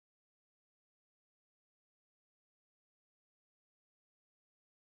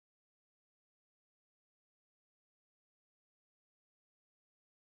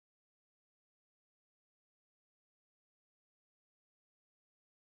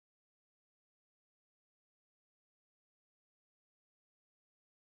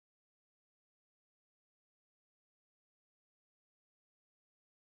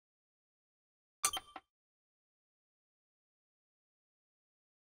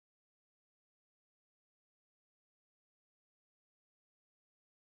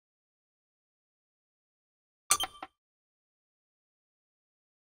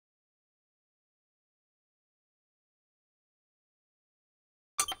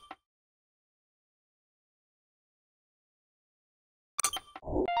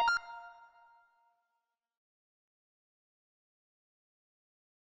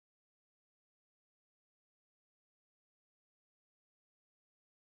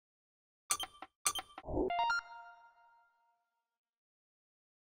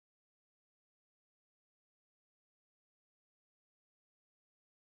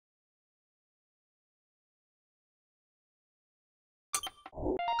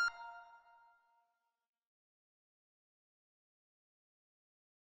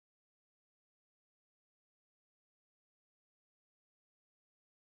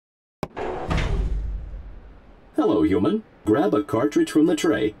Hello, human. Grab a cartridge from the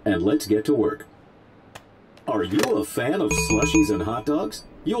tray and let's get to work. Are you a fan of slushies and hot dogs?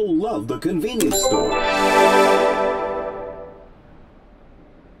 You'll love the convenience store.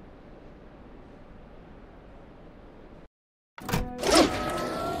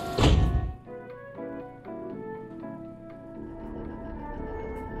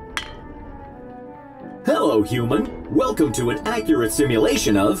 Hello, human. Welcome to an accurate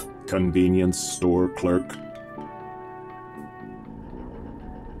simulation of Convenience store clerk.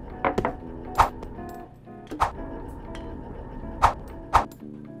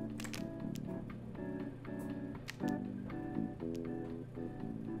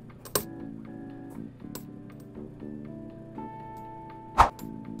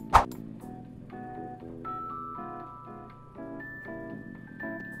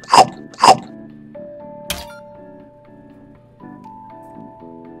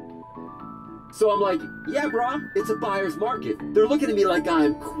 So I'm like, yeah, brah, it's a buyer's market. They're looking at me like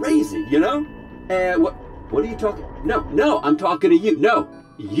I'm crazy, you know? And what are you talking? No, I'm talking to you. No,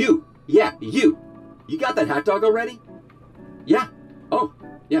 you. Yeah, you. You got that hot dog already? Yeah. Oh,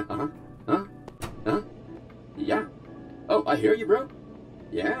 yeah, yeah. Oh, I hear you, bro.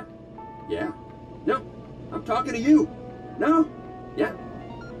 Yeah. No, I'm talking to you. No, yeah.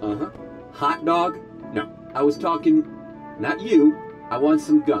 Hot dog? No, I was talking, not you. I want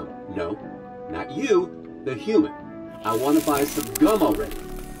some gum. No. Not you, the human. I want to buy some gum already.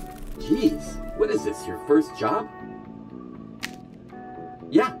 Jeez, what is this, your first job?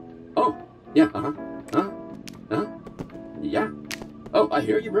 Yeah. Oh, yeah, yeah. Oh, I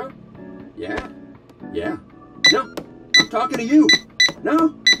hear you, bro. Yeah. No, I'm talking to you.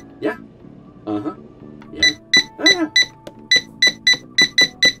 No. Yeah. Yeah. Oh, yeah.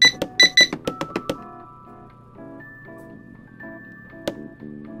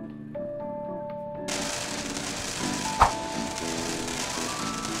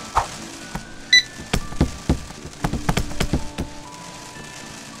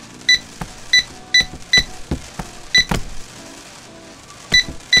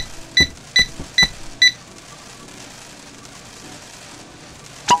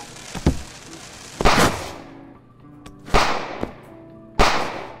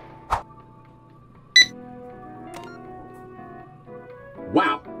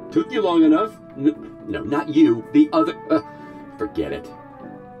 Wow, took you long enough? No, not you, the other, forget it.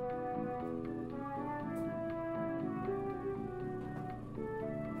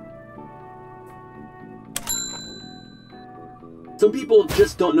 Some people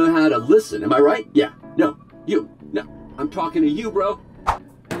just don't know how to listen, am I right? Yeah, no, you, no, I'm talking to you, bro.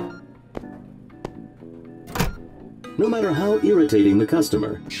 No matter how irritating the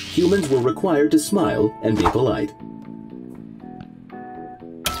customer, humans were required to smile and be polite.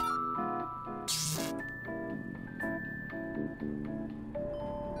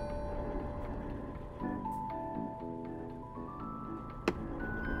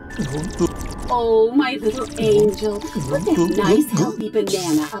 Oh, my little angel. Put that nice, healthy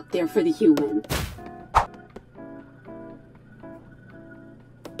banana up there for the human.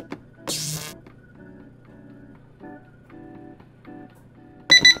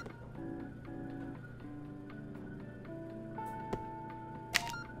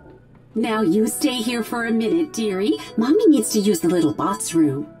 Now you stay here for a minute, dearie. Mommy needs to use the little bot's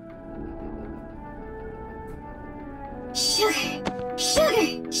room. Sugar!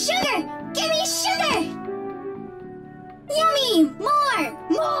 Sugar! Sugar! Give me sugar! Yummy! More!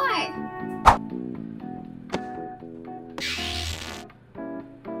 More!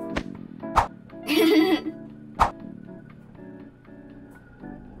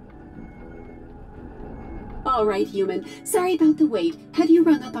 All right, human. Sorry about the wait. Have you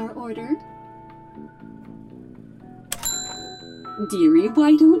rung up our order? Dearie,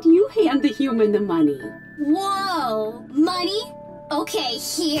 why don't you hand the human the money? Whoa! Money? Okay,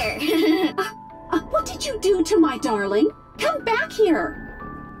 here. What did you do to my darling? Come back here.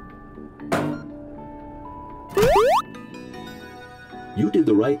 You did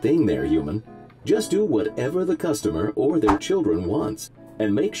the right thing there, human. Just do whatever the customer or their children wants,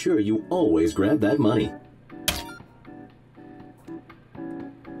 and make sure you always grab that money.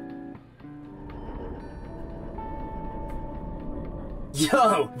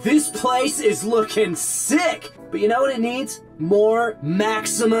 Yo, this place is looking sick! But you know what it needs? More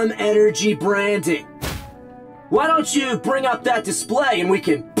maximum energy branding. Why don't you bring up that display and we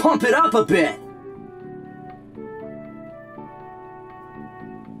can pump it up a bit?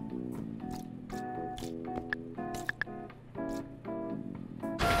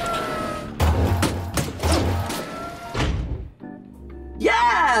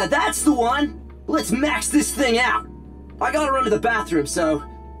 Yeah, that's the one! let's max this thing out. I gotta run to the bathroom, so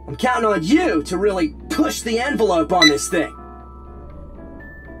I'm counting on you to really push the envelope on this thing.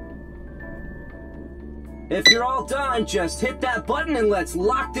 If you're all done, just hit that button and let's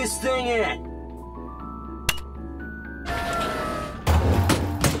lock this thing in.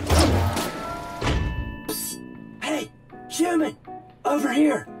 Psst. Hey, human, over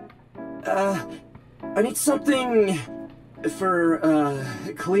here. I need something for,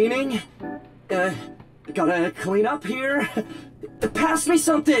 cleaning. Gotta clean up here. Pass me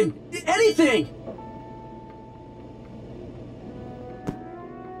something! Anything!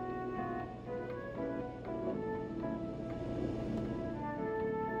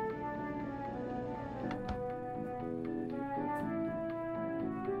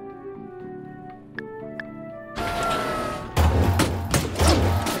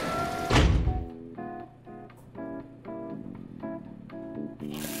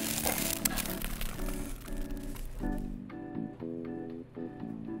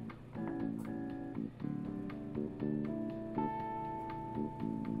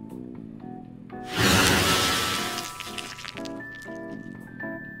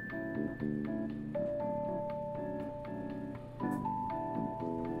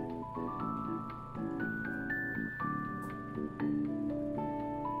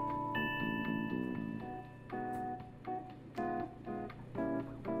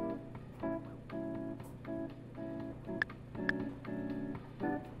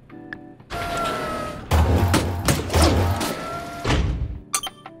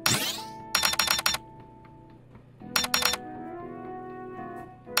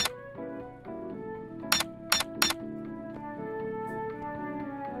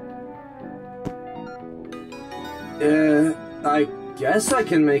 I guess I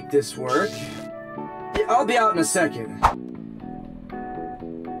can make this work. Yeah, I'll be out in a second.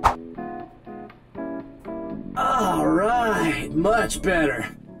 Alright, much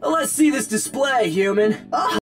better. Let's see this display, human.